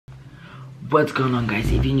What's going on,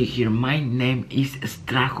 guys? If you're new here, my name is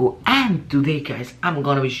Strahu, and today, guys, I'm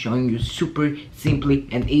gonna be showing you super simply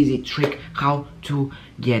and easy trick how to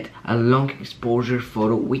get a long exposure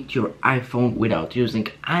photo with your iPhone without using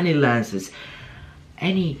any lenses,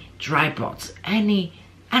 any tripods,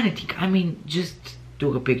 anything. I mean, just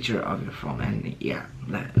took a picture of your phone. And yeah,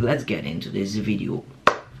 let's get into this video.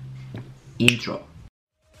 Intro.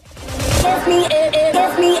 Give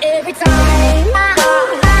me every time.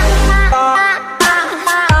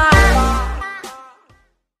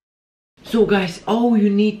 So guys, all you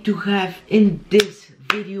need to have in this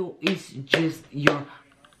video is just your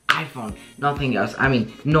iPhone, nothing else. I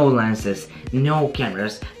mean, no lenses, no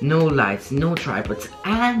cameras, no lights, no tripods,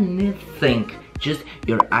 anything, just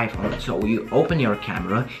your iPhone. So you open your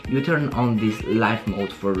camera, you turn on this live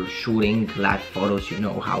mode for shooting live photos, you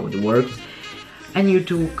know how it works, and you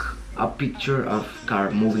took a picture of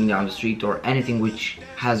car moving down the street or anything which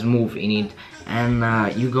has moved in it, and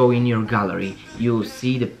you go in your gallery, you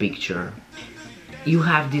see the picture, you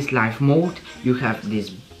have this live mode, you have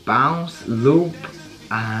this bounce, loop,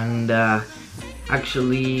 and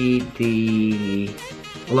actually the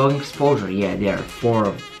long exposure. Yeah, there are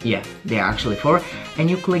four. Yeah, there are actually four,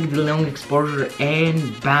 and you click the long exposure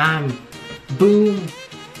and bam, boom,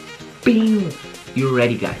 bing, you're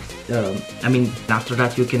ready, guys. I mean, after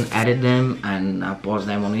that you can edit them and post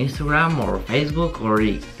them on Instagram or Facebook or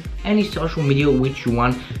any social media which you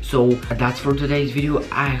want. So that's for today's video.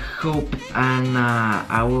 I hope, and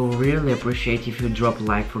I will really appreciate if you drop a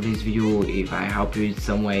like for this video if I help you in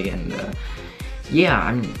some way. And yeah,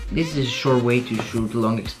 I mean, this is a short way to shoot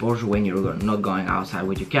long exposure when you're not going outside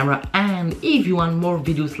with your camera. And if you want more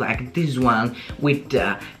videos like this one with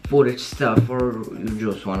footage stuff, or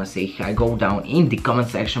you just want to say hi, go down in the comment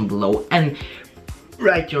section below and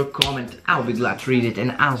write your comment. I'll be glad to read it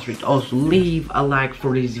and answer it. Also, leave a like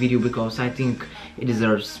for this video because I think it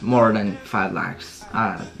deserves more than 5 likes.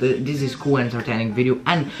 This is cool, entertaining video.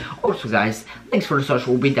 And also, guys, links for the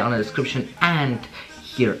social will be down in the description, and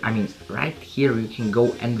here, I mean right here, you can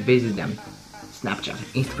go and visit them. Snapchat,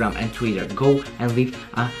 Instagram and Twitter. Go and leave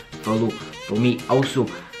a follow for me. Also,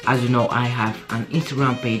 as you know, I have an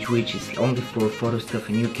Instagram page which is only for photo stuff,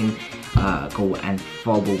 and you can go and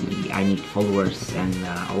follow me. I need followers, and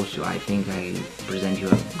also I think I present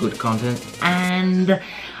you good content. And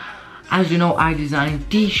as you know, I design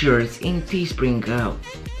t-shirts in Teespring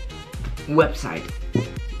website.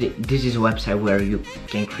 This is a website where you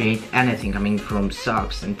can create anything. I mean, from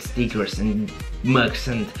socks and stickers and mugs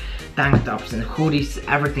and tank tops and hoodies,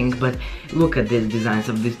 everything. But look at the designs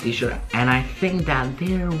of this t-shirt, and I think that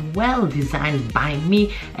they're well designed by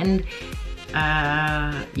me. And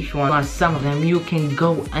if you want some of them, you can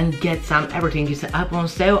go and get some. Everything is up on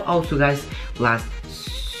sale. Also, guys, last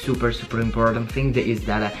super important thing is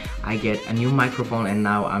that I get a new microphone, and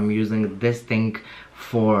now I'm using this thing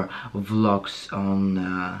for vlogs on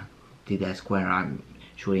the desk where I'm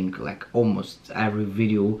shooting like almost every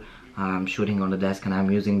video. I'm shooting on the desk, and I'm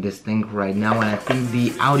using this thing right now, and I think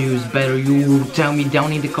the audio is better. You will tell me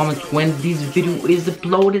down in the comments when this video is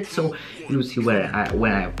uploaded, so you'll see when I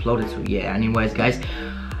upload it. So yeah, anyways, guys,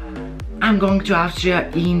 I'm going to Austria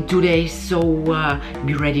in 2 days, so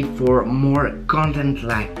be ready for more content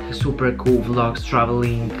like super cool vlogs,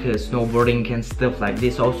 traveling, snowboarding and stuff like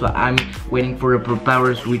this. Also, I'm waiting for the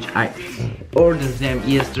propellers which I ordered them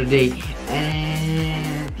yesterday.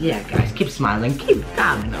 And yeah, guys, keep smiling, keep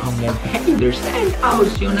calm, on your haters, and I'll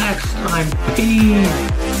see you next time. Peace.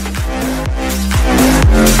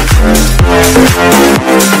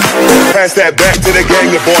 Pass that back to the gang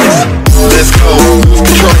of boys. Let's go, lose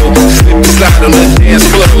control, slip and slide on the dance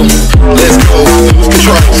floor. Let's go, lose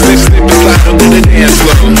control, slip and slide on the dance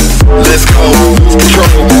floor. Let's go, lose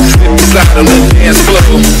control, slip and slide on the dance floor.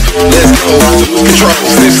 Let's go, lose control,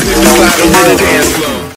 slip and slide on the dance floor.